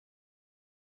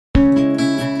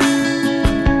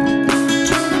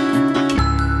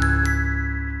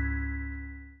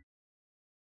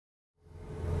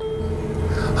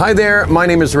Hi there, my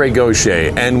name is Ray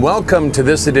Gaucher, and welcome to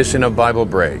this edition of Bible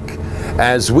Break.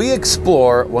 As we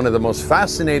explore one of the most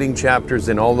fascinating chapters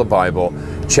in all the Bible,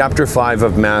 chapter 5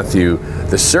 of Matthew,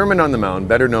 the Sermon on the Mount,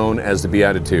 better known as the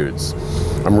Beatitudes.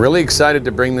 I'm really excited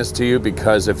to bring this to you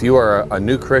because if you are a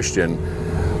new Christian,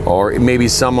 or maybe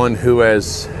someone who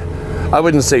has, I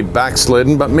wouldn't say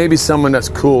backslidden, but maybe someone that's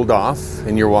cooled off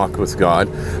in your walk with God,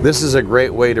 this is a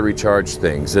great way to recharge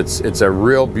things. It's a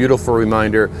real beautiful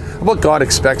reminder of what God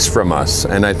expects from us.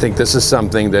 And I think this is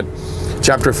something that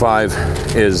chapter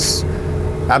 5 is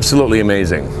absolutely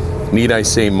amazing. Need I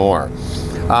say more?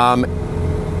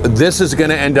 This is going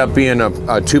to end up being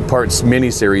a two-part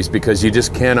mini-series because you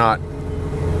just can't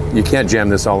jam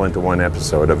this all into one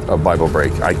episode of Bible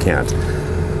Break. I can't.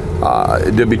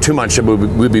 There'd be too much that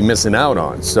we'd be missing out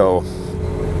on. So,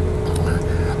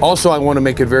 also I want to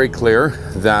make it very clear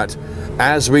that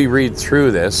as we read through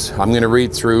this, I'm going to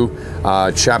read through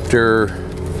chapter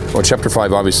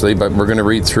 5 obviously, but we're going to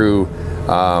read through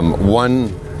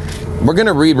we're going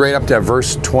to read right up to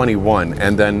verse 21,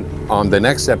 and then on the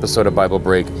next episode of Bible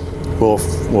Break,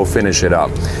 we'll finish it up.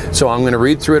 So I'm going to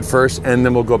read through it first, and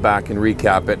then we'll go back and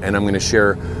recap it, and I'm going to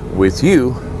share with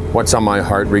you what's on my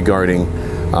heart regarding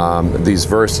these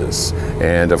verses.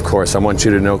 And of course, I want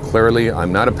you to know clearly,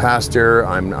 I'm not a pastor.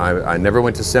 I never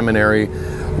went to seminary.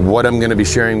 What I'm going to be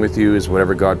sharing with you is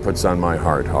whatever God puts on my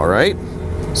heart. All right?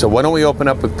 So why don't we open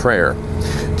up with prayer?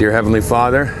 Dear Heavenly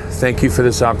Father, thank you for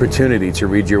this opportunity to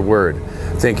read your word.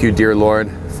 Thank you, dear Lord,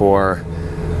 for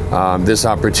this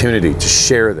opportunity to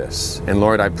share this. And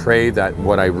Lord, I pray that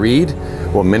what I read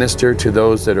will minister to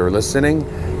those that are listening,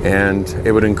 and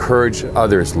it would encourage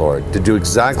others, Lord, to do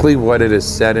exactly what it is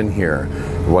said in here,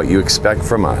 what you expect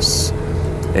from us.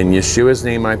 In Yeshua's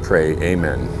name I pray,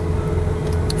 amen.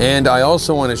 And I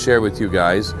also want to share with you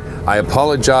guys, I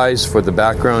apologize for the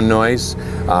background noise.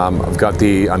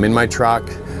 I'm in my truck.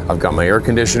 I've got my air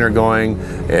conditioner going.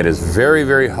 It is very,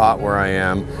 very hot where I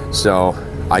am. So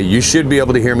you should be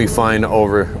able to hear me fine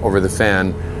over the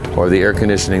fan or the air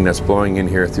conditioning that's blowing in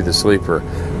here through the sleeper.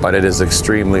 But it is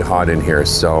extremely hot in here.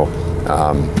 So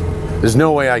there's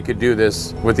no way I could do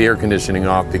this with the air conditioning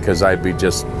off because I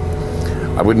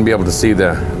wouldn't be able to see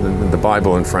the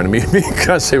Bible in front of me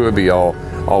because it would be all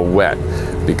wet,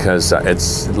 because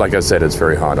it's, like I said, it's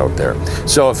very hot out there.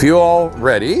 So if you all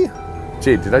ready,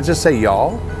 gee, did I just say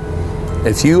y'all?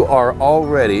 If you are all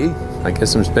ready, I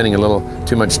guess I'm spending a little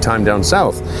too much time down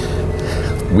south,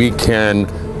 we can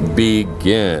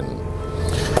begin.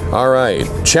 All right,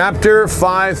 chapter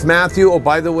 5, Matthew. Oh,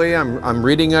 by the way, I'm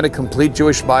reading out a complete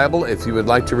Jewish Bible. If you would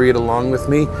like to read along with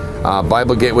me,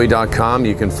 BibleGateway.com,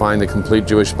 you can find the complete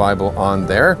Jewish Bible on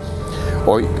there,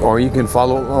 or you can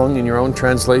follow along in your own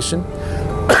translation.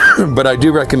 But I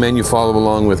do recommend you follow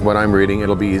along with what I'm reading.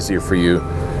 It'll be easier for you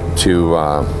to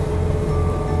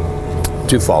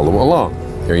follow along.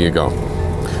 There you go.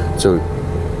 So,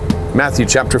 Matthew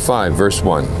chapter 5, verse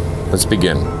 1. Let's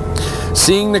begin.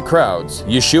 Seeing the crowds,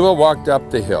 Yeshua walked up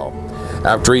the hill.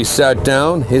 After he sat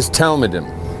down, his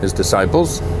Talmudim, his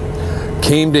disciples,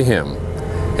 came to him,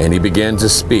 and he began to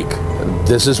speak.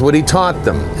 This is what he taught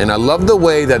them. And I love the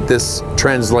way that this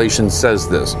translation says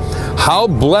this. How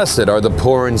blessed are the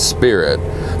poor in spirit,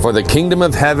 for the kingdom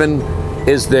of heaven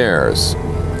is theirs.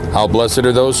 How blessed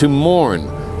are those who mourn,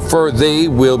 for they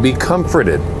will be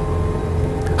comforted.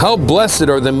 How blessed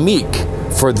are the meek,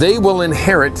 for they will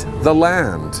inherit the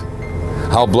land.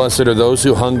 How blessed are those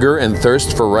who hunger and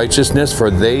thirst for righteousness, for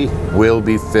they will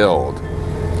be filled.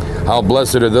 How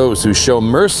blessed are those who show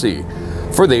mercy,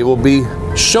 for they will be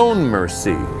shown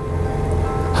mercy.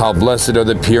 How blessed are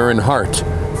the pure in heart,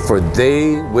 for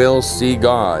they will see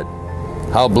God.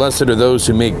 How blessed are those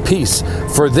who make peace,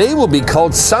 for they will be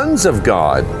called sons of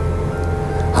God.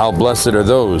 How blessed are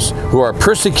those who are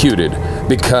persecuted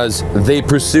because they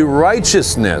pursue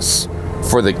righteousness,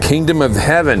 for the kingdom of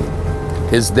heaven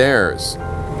is theirs.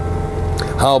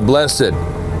 How blessed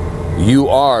you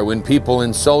are when people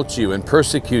insult you and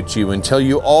persecute you and tell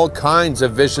you all kinds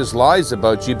of vicious lies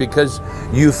about you because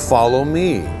you follow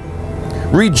me.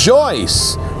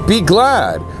 Rejoice, be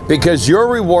glad, because your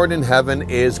reward in heaven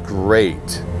is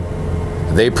great.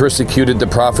 They persecuted the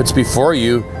prophets before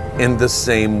you in the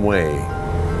same way.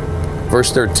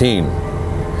 Verse 13,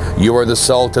 you are the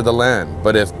salt of the land,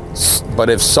 but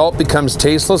if salt becomes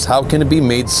tasteless, how can it be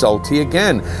made salty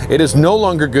again? It is no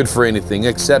longer good for anything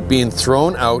except being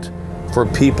thrown out for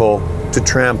people to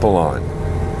trample on.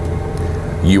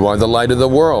 You are the light of the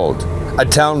world. A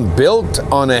town built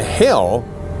on a hill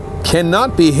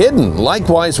cannot be hidden.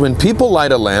 Likewise, when people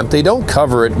light a lamp, they don't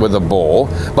cover it with a bowl,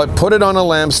 but put it on a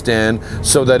lampstand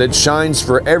so that it shines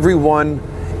for everyone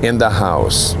in the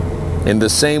house. In the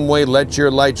same way, let your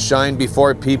light shine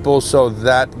before people so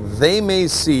that they may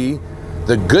see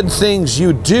the good things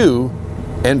you do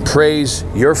and praise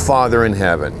your Father in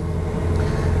heaven.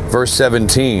 Verse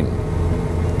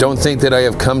 17, don't think that I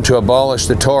have come to abolish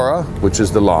the Torah, which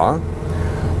is the law,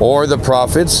 or the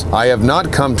prophets. I have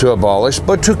not come to abolish,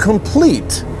 but to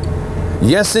complete.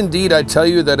 Yes, indeed, I tell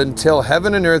you that until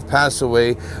heaven and earth pass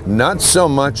away, not so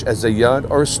much as a yod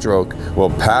or stroke will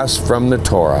pass from the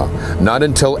Torah, not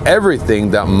until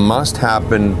everything that must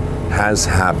happen has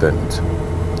happened.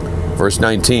 Verse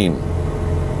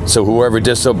 19, so whoever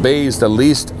disobeys the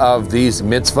least of these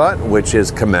mitzvot, which is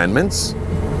commandments,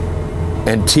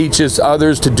 and teaches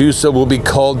others to do so will be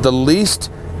called the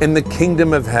least in the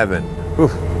kingdom of heaven.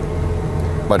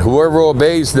 But whoever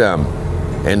obeys them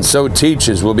and so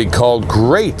teaches will be called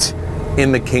great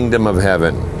in the kingdom of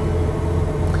heaven.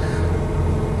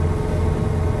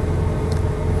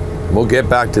 We'll get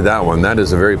back to that one. That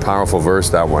is a very powerful verse,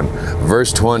 that one.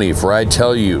 Verse 20, for I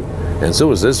tell you, and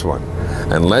so is this one,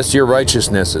 unless your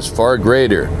righteousness is far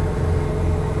greater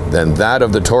than that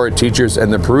of the Torah teachers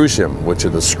and the Perushim, which are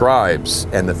the scribes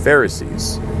and the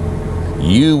Pharisees,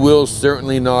 you will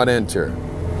certainly not enter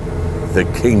the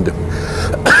kingdom,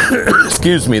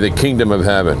 excuse me, the kingdom of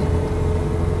heaven.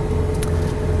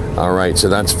 All right, so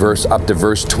that's up to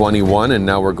verse 21, and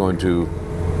now we're going to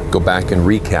go back and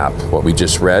recap what we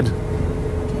just read.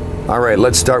 All right,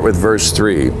 let's start with verse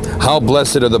 3. How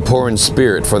blessed are the poor in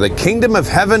spirit, for the kingdom of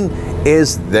heaven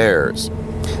is theirs.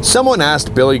 Someone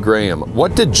asked Billy Graham,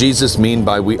 what did Jesus mean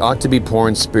by we ought to be poor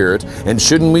in spirit, and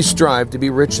shouldn't we strive to be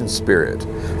rich in spirit?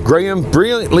 Graham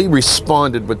brilliantly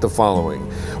responded with the following.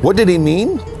 What did he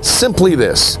mean? Simply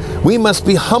this: we must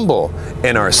be humble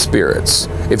in our spirits.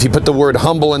 If you put the word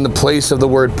humble in the place of the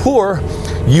word poor,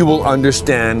 you will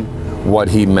understand what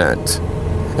he meant.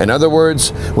 In other words,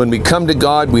 when we come to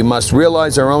God, we must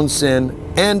realize our own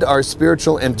sin and our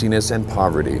spiritual emptiness and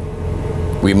poverty.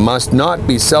 We must not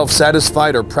be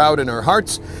self-satisfied or proud in our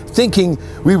hearts, thinking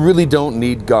we really don't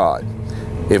need God.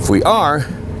 If we are,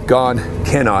 God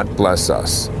cannot bless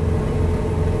us.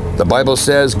 The Bible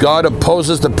says, God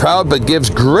opposes the proud but gives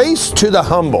grace to the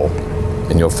humble.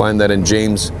 And you'll find that in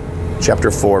James chapter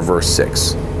 4, verse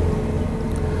 6.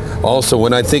 Also,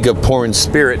 when I think of poor in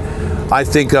spirit, I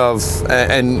think of,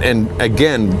 and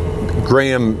again,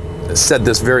 Graham said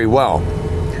this very well,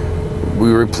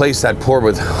 we replace that poor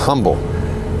with humble.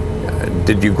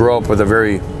 Did you grow up with a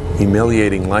very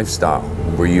humiliating lifestyle?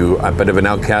 Were you a bit of an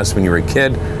outcast when you were a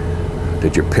kid?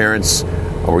 Did your parents,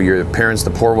 or were your parents the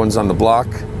poor ones on the block?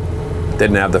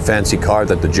 Didn't have the fancy car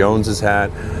that the Joneses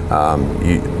had?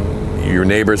 Your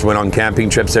neighbors went on camping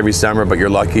trips every summer, but you're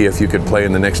lucky if you could play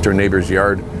in the next door neighbor's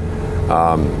yard.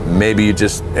 Maybe you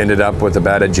just ended up with a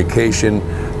bad education.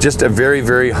 Just a very,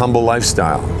 very humble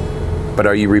lifestyle. But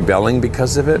are you rebelling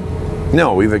because of it?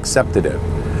 No, we've accepted it.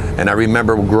 And I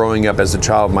remember growing up as a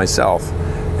child myself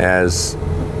as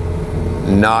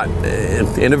not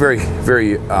in a very,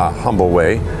 very humble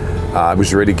way. I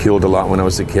was ridiculed a lot when I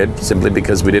was a kid, simply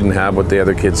because we didn't have what the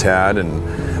other kids had,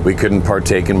 and we couldn't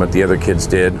partake in what the other kids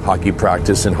did, hockey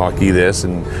practice and hockey this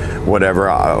and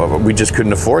whatever. We just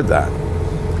couldn't afford that.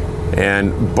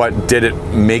 But did it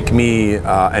make me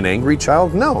an angry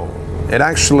child? No. It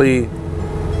actually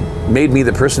made me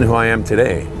the person who I am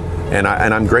today, and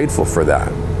I'm grateful for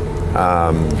that.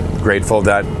 Grateful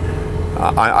that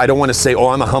I don't want to say, oh,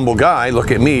 I'm a humble guy,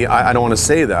 look at me. I don't want to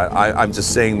say that. I'm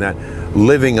just saying that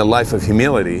living a life of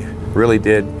humility really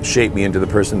did shape me into the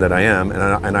person that I am,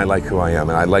 and I like who I am,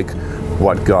 and I like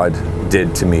what God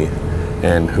did to me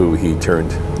and who he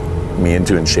turned me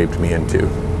into and shaped me into.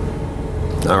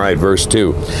 All right, verse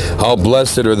 2. How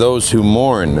blessed are those who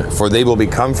mourn, for they will be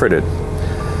comforted.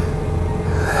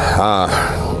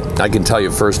 I can tell you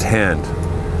firsthand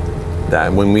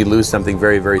that when we lose something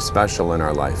very, very special in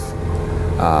our life,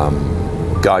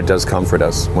 God does comfort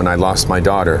us. When I lost my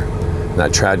daughter,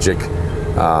 that tragic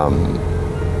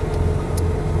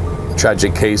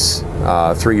case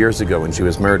 3 years ago when she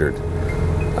was murdered,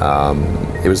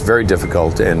 it was very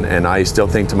difficult, and I still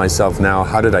think to myself now,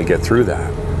 how did I get through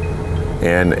that?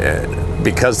 And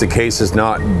because the case has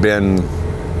not been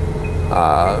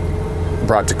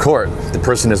brought to court, the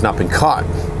person has not been caught.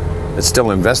 It's still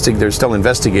they're still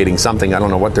investigating something. I don't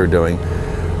know what they're doing.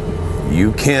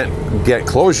 You can't get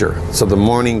closure, so the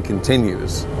mourning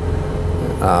continues.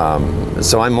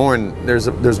 So I mourn.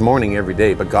 There's mourning every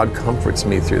day, but God comforts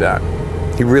me through that.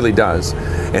 He really does.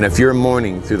 And if you're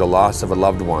mourning through the loss of a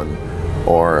loved one,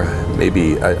 or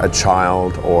maybe a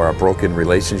child, or a broken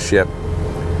relationship,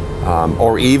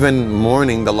 or even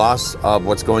mourning the loss of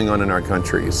what's going on in our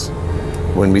countries,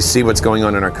 When we see what's going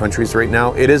on in our countries right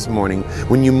now, it is mourning.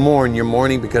 When you mourn, you're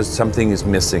mourning because something is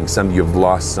missing. You've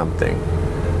lost something.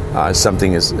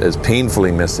 Something is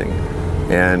painfully missing.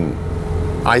 And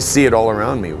I see it all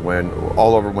around me.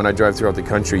 When I drive throughout the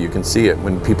country, you can see it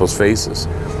when people's faces.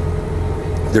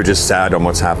 They're just sad on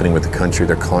what's happening with the country.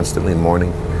 They're constantly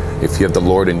mourning. If you have the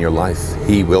Lord in your life,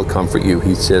 He will comfort you.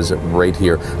 He says it right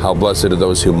here. How blessed are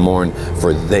those who mourn,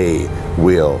 for they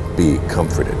will be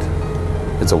comforted.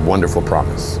 It's a wonderful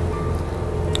promise.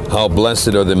 How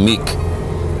blessed are the meek,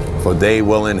 for they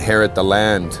will inherit the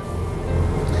land.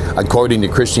 According to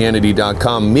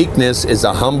Christianity.com, meekness is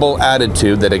a humble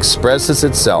attitude that expresses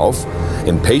itself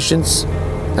in patience,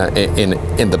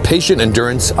 in the patient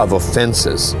endurance of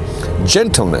offenses.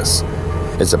 Gentleness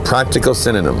is a practical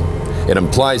synonym. It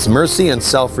implies mercy and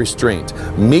self-restraint.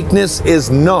 Meekness is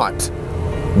not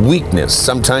weakness.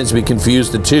 Sometimes we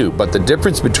confuse the two, but the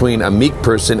difference between a meek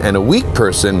person and a weak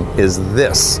person is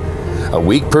this. A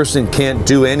weak person can't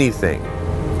do anything.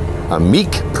 A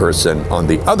meek person, on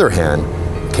the other hand,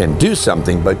 can do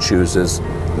something but chooses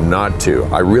not to.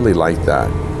 I really like that.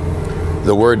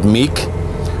 The word meek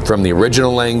from the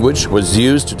original language was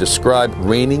used to describe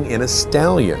reining in a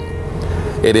stallion.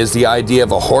 It is the idea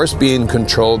of a horse being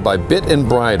controlled by bit and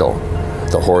bridle.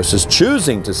 The horse is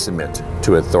choosing to submit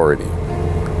to authority.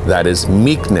 That is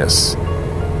meekness.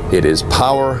 It is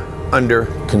power under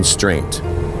constraint.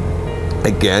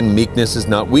 Again, meekness is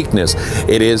not weakness.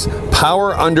 It is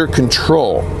power under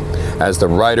control. As the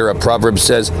writer of Proverbs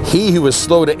says, he who is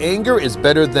slow to anger is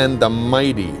better than the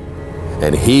mighty,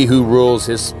 and he who rules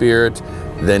his spirit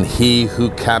than he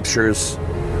who captures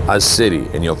a city.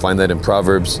 And you'll find that in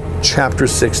Proverbs chapter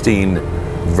 16,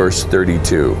 verse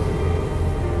 32.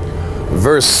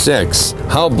 Verse 6,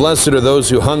 how blessed are those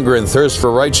who hunger and thirst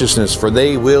for righteousness, for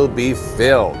they will be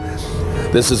filled.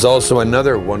 This is also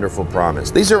another wonderful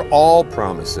promise. These are all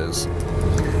promises.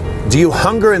 Do you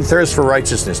hunger and thirst for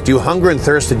righteousness? Do you hunger and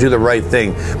thirst to do the right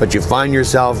thing, but you find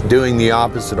yourself doing the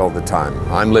opposite all the time?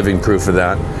 I'm living proof of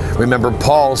that. Remember,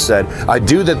 Paul said, I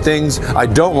do the things I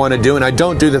don't want to do, and I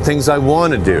don't do the things I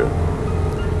want to do.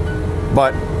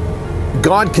 But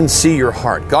God can see your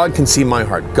heart. God can see my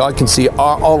heart. God can see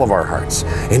all of our hearts.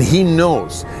 And He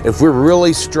knows if we're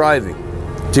really striving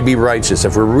to be righteous,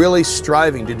 if we're really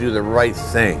striving to do the right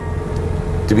thing,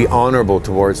 to be honorable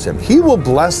towards Him, He will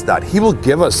bless that. He will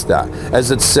give us that.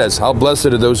 As it says, how blessed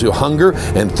are those who hunger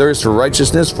and thirst for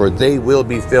righteousness, for they will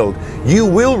be filled. You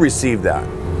will receive that.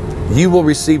 You will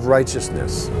receive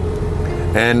righteousness.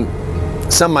 And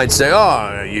some might say,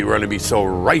 oh, you're going to be so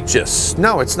righteous.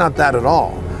 No, it's not that at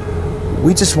all.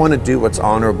 We just want to do what's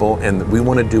honorable, and we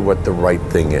want to do what the right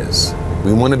thing is.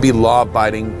 We want to be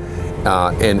law-abiding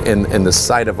in the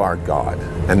sight of our God.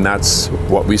 And that's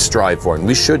what we strive for, and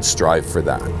we should strive for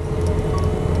that.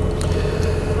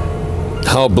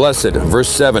 How blessed, verse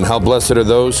 7, how blessed are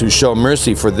those who show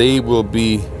mercy, for they will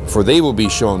be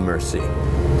shown mercy.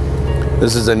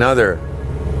 This is another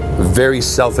very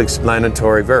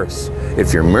self-explanatory verse.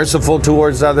 If you're merciful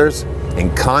towards others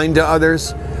and kind to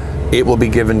others, it will be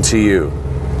given to you.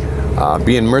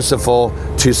 Being merciful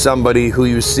to somebody who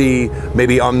you see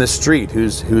maybe on the street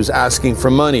who's asking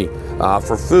for money,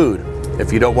 for food.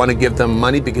 If you don't want to give them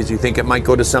money because you think it might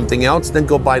go to something else, then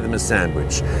go buy them a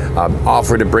sandwich.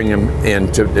 Offer to bring them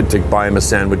in to buy them a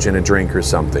sandwich and a drink or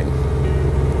something.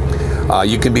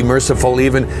 You can be merciful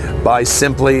even by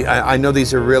simply, I know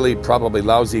these are really probably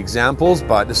lousy examples,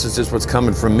 but this is just what's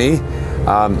coming from me.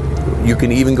 You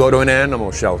can even go to an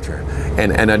animal shelter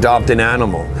and adopt an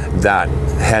animal that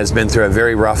has been through a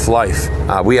very rough life.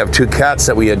 We have 2 cats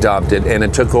that we adopted, and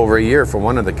it took over a year for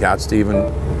one of the cats to even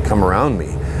come around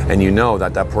me. And you know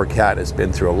that poor cat has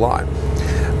been through a lot.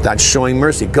 That's showing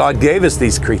mercy. God gave us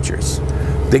these creatures.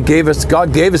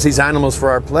 God gave us these animals for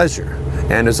our pleasure.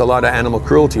 And there's a lot of animal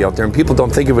cruelty out there, and people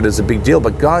don't think of it as a big deal,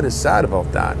 but God is sad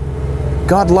about that.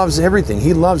 God loves everything.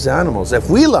 He loves animals. If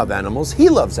we love animals, He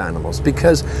loves animals,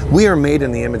 because we are made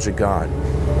in the image of God.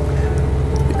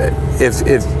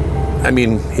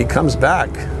 He comes back.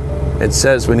 It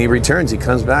says when He returns, He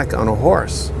comes back on a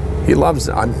horse. He loves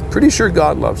it. I'm pretty sure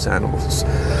God loves animals.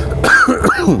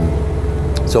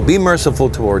 So be merciful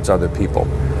towards other people,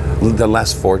 the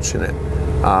less fortunate,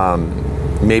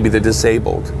 maybe the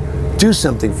disabled. Do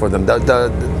something for them.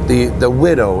 The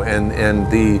widow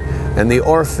and the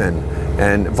orphan,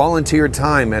 and volunteer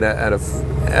time at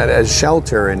a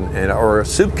shelter or a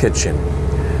soup kitchen.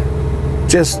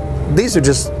 These are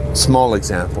just small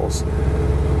examples.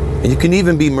 And you can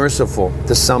even be merciful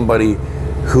to somebody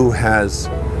who has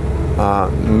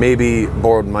maybe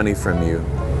borrowed money from you,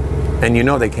 and you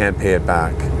know they can't pay it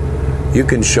back. You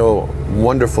can show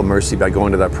wonderful mercy by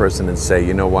going to that person and say,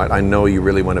 you know what, I know you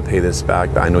really want to pay this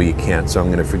back, but I know you can't, so I'm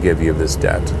going to forgive you of this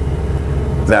debt.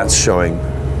 That's showing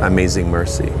amazing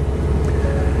mercy.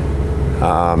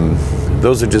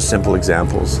 Those are just simple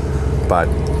examples. But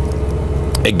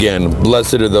again,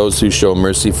 blessed are those who show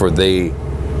mercy, for they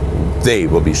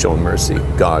will be shown mercy.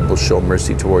 God will show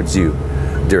mercy towards you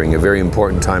during a very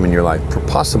important time in your life,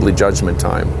 possibly judgment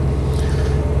time.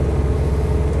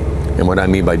 And what I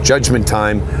mean by judgment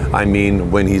time, I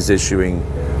mean when he's issuing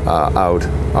out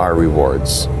our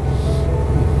rewards.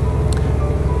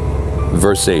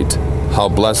 Verse 8, how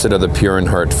blessed are the pure in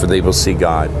heart, for they will see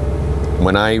God.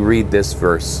 When I read this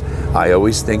verse, I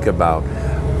always think about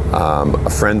a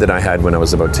friend that I had when I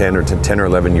was about 10 or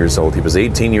 11 years old. He was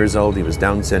 18 years old. He was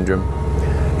Down syndrome.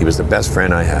 He was the best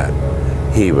friend I had.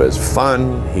 He was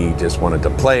fun. He just wanted to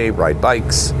play, ride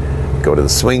bikes, go to the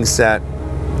swing set.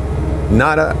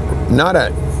 Not a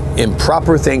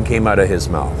improper thing came out of his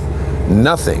mouth.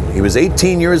 Nothing. He was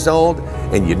 18 years old,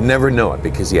 and you'd never know it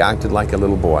because he acted like a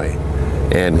little boy.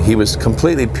 And he was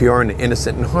completely pure and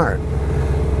innocent in heart.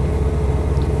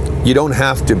 You don't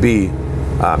have to be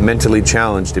mentally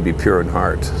challenged to be pure in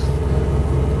heart.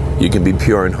 You can be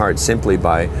pure in heart simply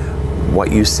by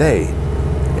what you say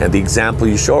and the example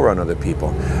you show around other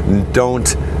people.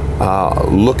 Don't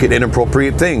look at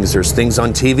inappropriate things. There's things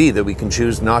on TV that we can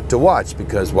choose not to watch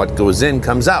because what goes in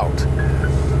comes out.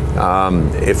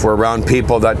 If we're around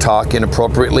people that talk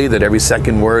inappropriately, that every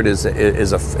second word is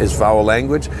foul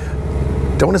language,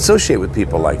 don't associate with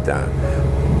people like that.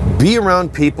 Be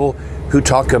around people who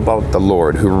talk about the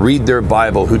Lord, who read their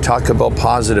Bible, who talk about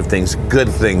positive things, good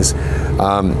things.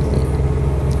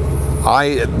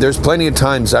 There's plenty of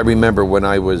times I remember when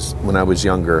I was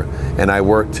younger and I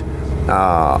worked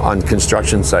on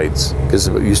construction sites because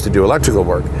we used to do electrical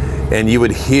work, and you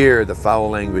would hear the foul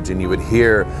language and you would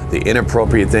hear the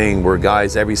inappropriate thing where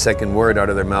guys, every second word out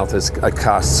of their mouth is a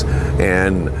cuss,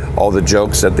 and all the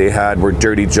jokes that they had were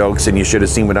dirty jokes, and you should have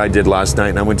seen what I did last night,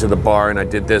 and I went to the bar and I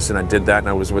did this and I did that and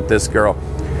I was with this girl.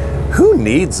 Who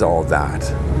needs all that?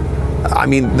 I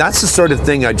mean, that's the sort of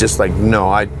thing I just like, no,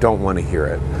 I don't want to hear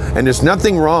it. And there's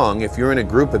nothing wrong if you're in a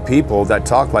group of people that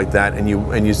talk like that and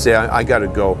you say, I got to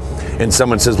go. And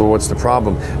someone says, well, what's the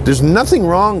problem? There's nothing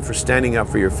wrong for standing up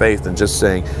for your faith and just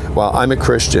saying, well, I'm a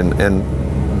Christian and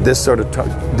this sort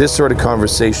of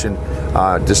conversation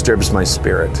disturbs my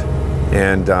spirit.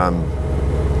 And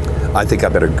I think I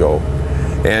better go.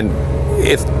 And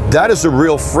if that is a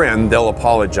real friend, they'll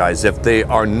apologize. If they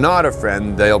are not a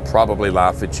friend, they'll probably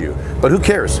laugh at you. But who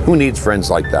cares? Who needs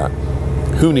friends like that?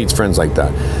 Who needs friends like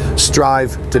that?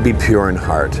 Strive to be pure in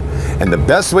heart. And the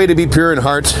best way to be pure in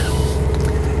heart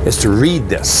is to read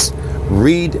this.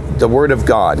 Read the Word of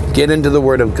God. Get into the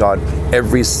Word of God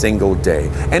every single day.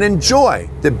 And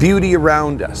enjoy the beauty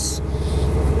around us.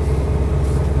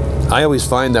 I always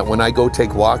find that when I go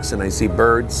take walks and I see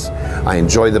birds, I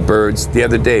enjoy the birds. The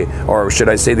other day, or should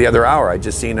I say the other hour, I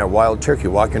just seen a wild turkey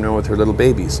walking around with her little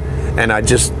babies. And I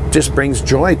just brings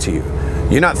joy to you.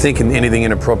 You're not thinking anything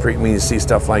inappropriate when you see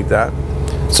stuff like that.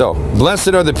 So,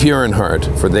 blessed are the pure in heart,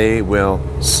 for they will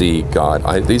see God.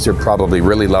 These are probably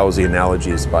really lousy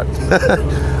analogies, but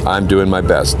I'm doing my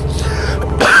best.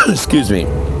 Excuse me.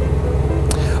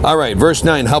 All right, verse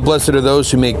 9, how blessed are those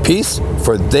who make peace,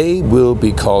 for they will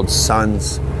be called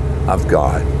sons of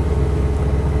God.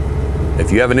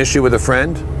 If you have an issue with a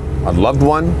friend, a loved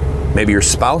one, maybe your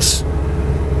spouse,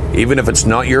 even if it's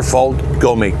not your fault,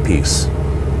 go make peace.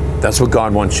 That's what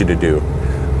God wants you to do.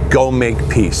 Go make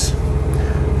peace.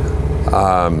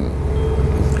 Have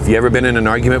you ever been in an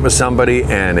argument with somebody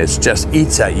and it just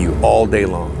eats at you all day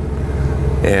long?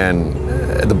 And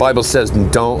the Bible says,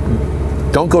 don't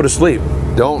go to sleep.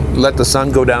 Don't let the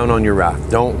sun go down on your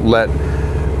wrath. Don't let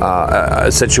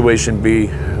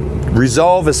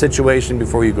resolve a situation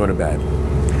before you go to bed.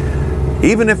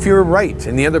 Even if you're right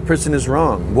and the other person is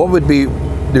wrong,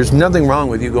 there's nothing wrong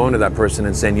with you going to that person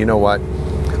and saying, you know what,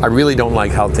 I really don't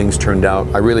like how things turned out.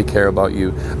 I really care about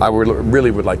you. I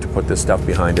really would like to put this stuff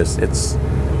behind us. It's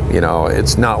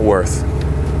not worth,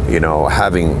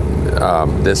 having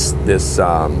this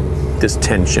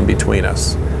tension between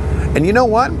us. And you know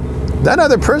what? That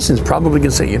other person's probably going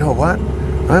to say, you know what?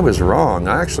 I was wrong.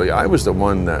 I was the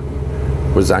one that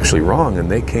was actually wrong, and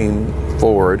they came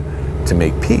forward to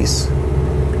make peace.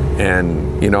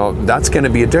 And that's going to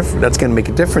make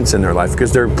a difference in their life,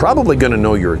 because they're probably going to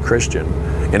know you're a Christian.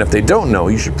 And if they don't know,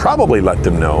 you should probably let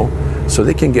them know so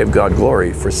they can give God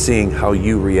glory for seeing how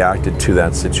you reacted to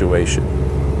that situation.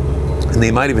 And they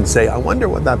might even say, I wonder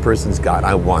what that person's got.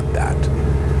 I want that.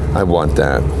 I want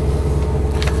that.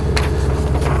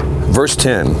 Verse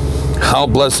 10, How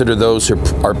blessed are those who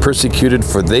are persecuted,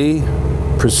 for they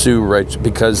pursue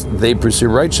because they pursue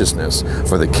righteousness,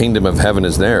 for the kingdom of heaven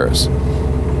is theirs.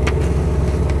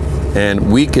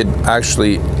 And we could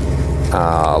actually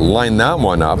line that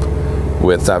one up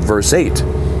with verse 8.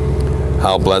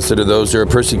 How blessed are those who are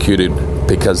persecuted,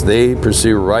 because they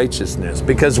pursue righteousness.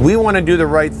 Because we want to do the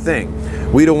right thing.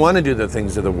 We don't want to do the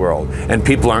things of the world. And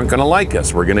people aren't going to like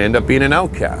us. We're going to end up being an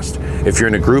outcast. If you're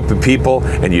in a group of people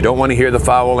and you don't want to hear the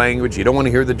foul language, you don't want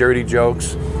to hear the dirty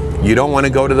jokes, you don't want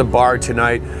to go to the bar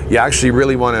tonight, you actually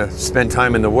really want to spend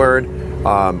time in the Word,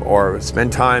 or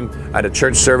spend time at a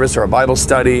church service or a Bible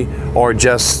study, or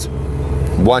just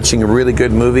watching a really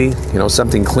good movie,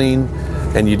 something clean,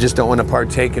 and you just don't want to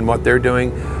partake in what they're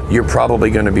doing, you're probably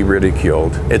going to be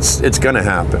ridiculed. It's going to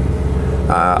happen.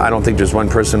 I don't think there's one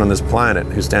person on this planet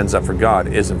who stands up for God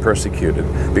isn't persecuted,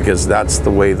 because that's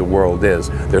the way the world is.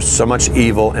 There's so much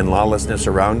evil and lawlessness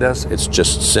around us. It's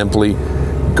just simply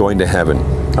going to heaven,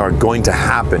 or going to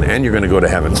happen, and you're going to go to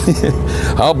heaven.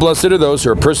 How blessed are those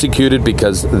who are persecuted,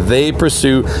 because they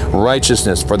pursue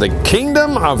righteousness, for the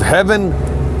kingdom of heaven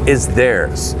is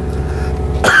theirs.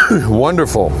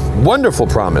 Wonderful, wonderful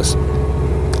promise.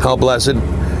 How blessed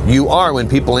you are when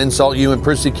people insult you and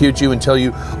persecute you and tell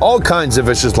you all kinds of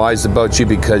vicious lies about you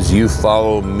because you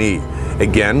follow me.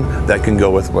 Again, that can go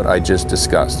with what I just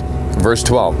discussed. Verse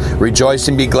 12, rejoice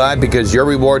and be glad, because your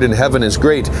reward in heaven is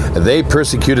great. They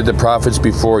persecuted the prophets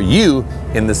before you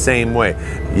in the same way.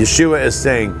 Yeshua is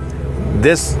saying,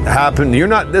 this happened.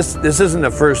 This isn't the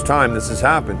first time this has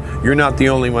happened. You're not the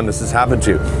only one this has happened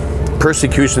to.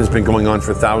 Persecution has been going on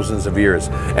for thousands of years.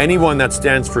 Anyone that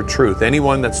stands for truth,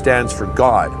 anyone that stands for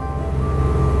God,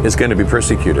 is going to be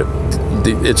persecuted.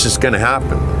 It's just going to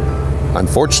happen.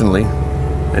 Unfortunately,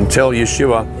 until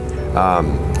Yeshua,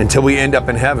 until we end up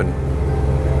in heaven,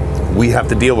 we have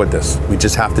to deal with this. We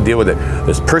just have to deal with it.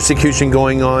 There's persecution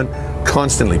going on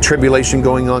constantly, tribulation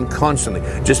going on constantly,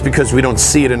 just because we don't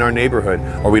see it in our neighborhood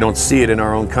or we don't see it in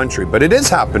our own country. But it is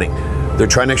happening. They're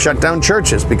trying to shut down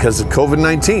churches because of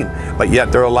COVID-19, but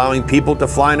yet they're allowing people to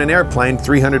fly in an airplane,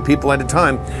 300 people at a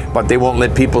time, but they won't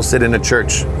let people sit in a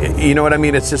church. You know what I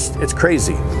mean? It's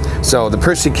crazy. So the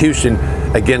persecution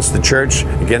against the church,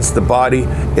 against the body,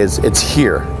 it's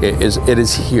here. It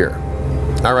is here.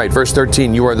 All right, verse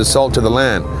 13, you are the salt of the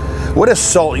land. What is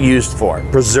salt used for?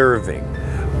 Preserving.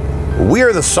 We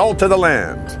are the salt of the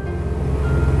land.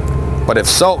 But if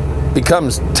salt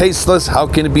becomes tasteless, how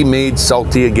can it be made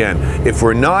salty again? If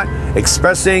we're not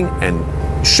expressing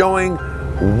and showing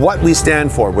what we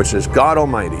stand for, which is God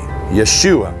Almighty,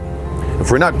 Yeshua,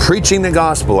 if we're not preaching the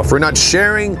gospel, if we're not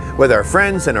sharing with our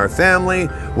friends and our family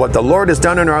what the Lord has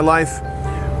done in our life,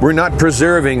 we're not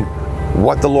preserving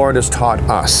what the Lord has taught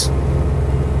us.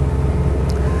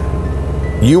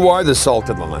 You are the salt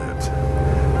of the land.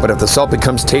 But if the salt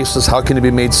becomes tasteless, how can it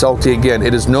be made salty again?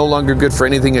 It is no longer good for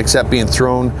anything except being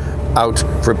thrown out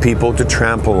for people to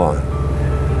trample on.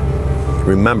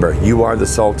 Remember, you are the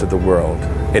salt of the world.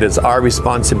 It is our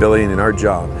responsibility and our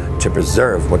job to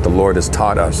preserve what the Lord has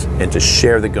taught us and to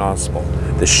share the gospel,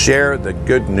 to share the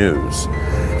good news.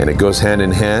 And it goes hand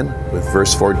in hand with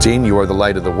verse 14, you are the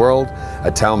light of the world.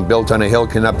 A town built on a hill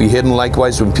cannot be hidden.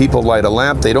 Likewise, when people light a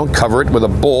lamp, they don't cover it with a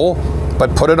bowl,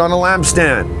 but put it on a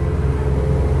lampstand.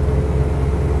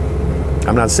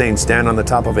 I'm not saying stand on the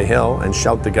top of a hill and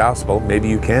shout the gospel. Maybe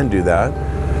you can do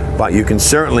that. But you can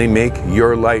certainly make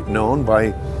your light known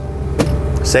by,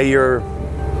 say you're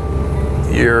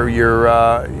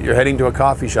heading to a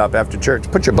coffee shop after church.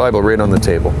 Put your Bible right on the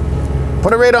table.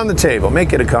 Put it right on the table.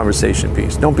 Make it a conversation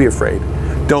piece. Don't be afraid.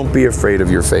 Don't be afraid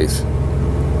of your faith.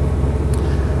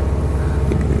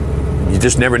 You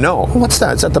just never know. Oh, what's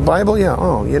that? Is that the Bible? Yeah.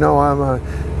 Oh, you know,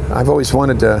 I've always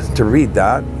wanted to read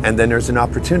that. And then there's an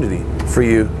opportunity for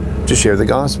you to share the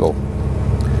gospel.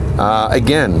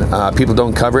 Again, people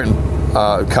don't cover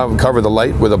the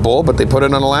light with a bowl, but they put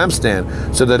it on a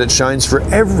lampstand so that it shines for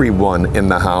everyone in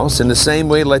the house. In the same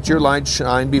way, let your light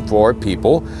shine before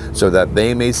people so that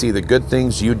they may see the good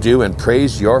things you do and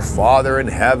praise your Father in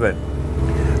heaven.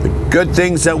 The good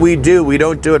things that we do, we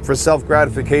don't do it for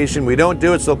self-gratification. We don't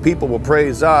do it so people will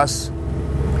praise us.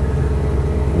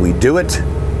 We do it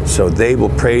so they will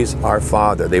praise our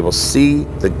Father. They will see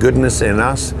the goodness in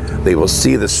us. They will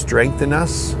see the strength in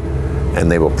us. And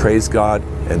they will praise God,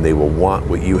 and they will want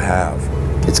what you have.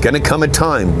 It's going to come a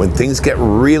time when things get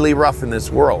really rough in this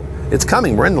world. It's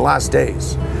coming. We're in the last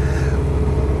days.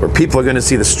 Where people are going to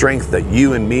see the strength that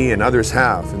you and me and others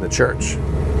have in the church,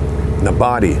 in the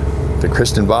body, the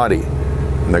Christian body.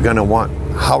 And they're going to want,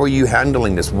 how are you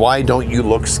handling this? Why don't you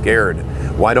look scared?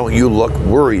 Why don't you look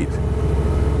worried?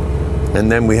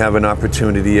 And then we have an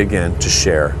opportunity again to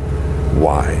share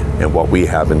why and what we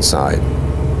have inside.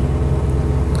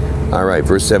 All right,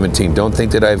 verse 17, don't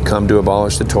think that I have come to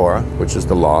abolish the Torah, which is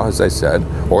the law, as I said,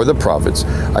 or the prophets.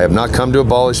 I have not come to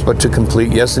abolish, but to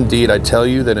complete. Yes, indeed, I tell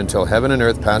you that until heaven and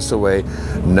earth pass away,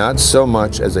 not so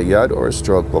much as a yud or a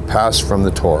stroke will pass from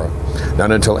the Torah.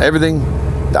 Not until everything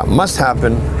that must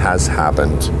happen has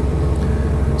happened.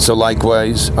 So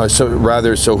likewise,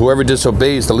 so whoever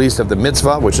disobeys the least of the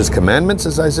mitzvah, which is commandments,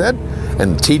 as I said,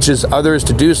 and teaches others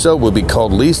to do so, will be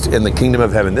called least in the kingdom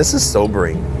of heaven. This is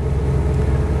sobering.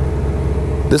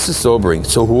 This is sobering.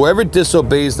 So whoever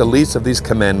disobeys the least of these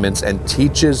commandments and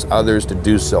teaches others to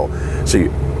do so. So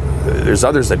there's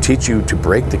others that teach you to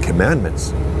break the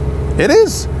commandments. It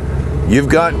is. You've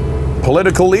got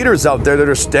political leaders out there that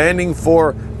are standing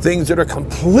for things that are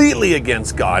completely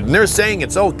against God, and they're saying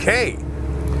it's okay.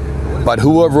 But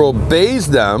whoever obeys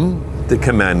them, the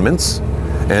commandments,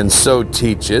 and so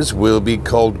teaches, will be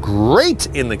called great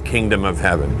in the kingdom of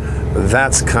heaven.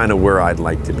 That's kind of where I'd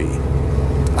like to be.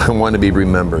 I want to be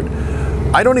remembered.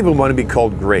 I don't even want to be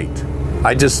called great.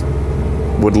 I just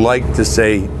would like to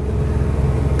say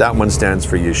that one stands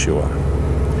for Yeshua.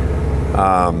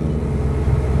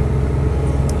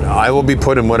 I will be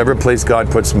put in whatever place God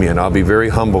puts me in. I'll be very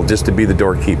humble just to be the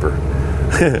doorkeeper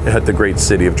at the great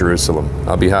city of Jerusalem.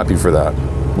 I'll be happy for that,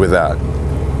 with that.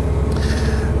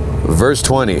 Verse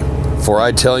 20, for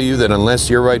I tell you that unless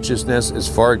your righteousness is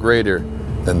far greater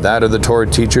than that of the Torah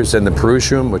teachers and the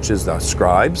Perushim, which is the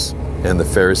scribes and the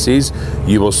Pharisees,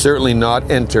 you will certainly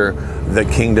not enter the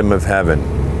kingdom of heaven.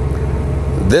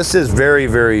 This is very,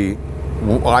 very,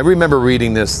 I remember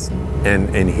reading this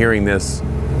and hearing this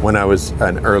when I was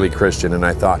an early Christian, and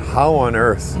I thought, how on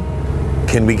earth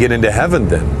can we get into heaven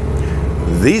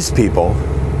then? These people,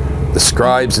 the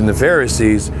scribes and the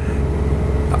Pharisees,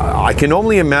 I can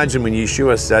only imagine when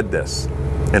Yeshua said this,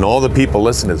 and all the people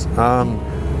listened is,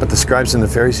 but the scribes and the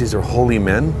Pharisees are holy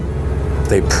men.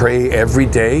 They pray every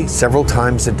day, several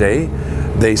times a day.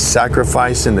 They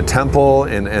sacrifice in the temple,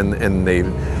 and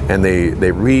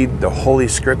they read the Holy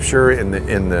Scripture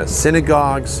in the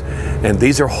synagogues. And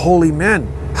these are holy men.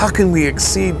 How can we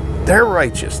exceed their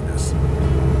righteousness?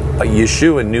 But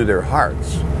Yeshua knew their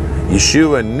hearts.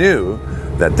 Yeshua knew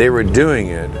that they were doing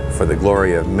it for the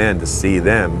glory of men, to see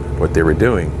them, what they were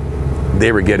doing.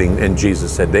 They were getting, and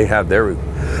Jesus said they have their,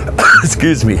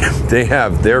 excuse me, they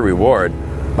have their reward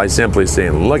by simply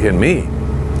saying, look at me,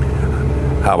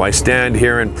 how I stand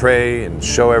here and pray and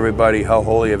show everybody how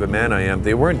holy of a man I am.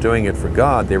 They weren't doing it for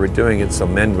God. They were doing it so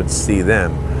men would see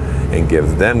them and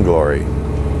give them glory.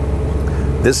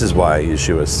 This is why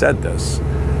Yeshua said this.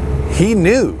 He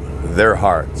knew their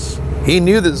hearts. He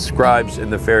knew the scribes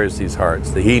and the Pharisees'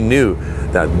 hearts. That he knew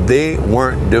that they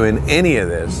weren't doing any of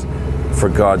this for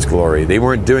God's glory. They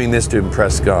weren't doing this to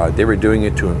impress God. They were doing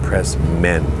it to impress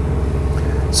men.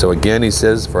 So again, he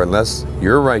says, for unless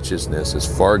your righteousness is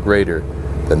far greater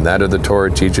than that of the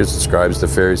Torah teachers, the scribes, the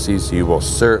Pharisees, you will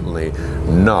certainly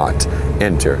not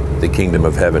enter the kingdom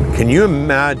of heaven. Can you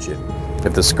imagine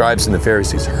if the scribes and the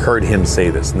Pharisees heard him say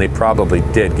this, and they probably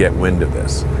did get wind of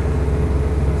this?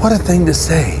 What a thing to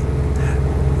say.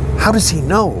 How does he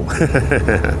know?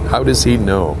 How does he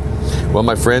know? Well,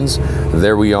 my friends,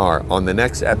 there we are. On the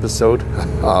next episode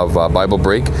of Bible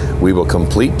Break, we will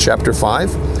complete chapter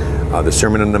 5, the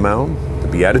Sermon on the Mount, the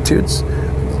Beatitudes,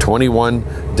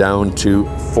 21 down to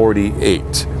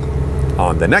 48.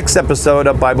 On the next episode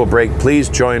of Bible Break, please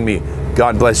join me.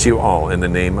 God bless you all in the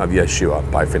name of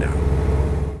Yeshua. Bye for now.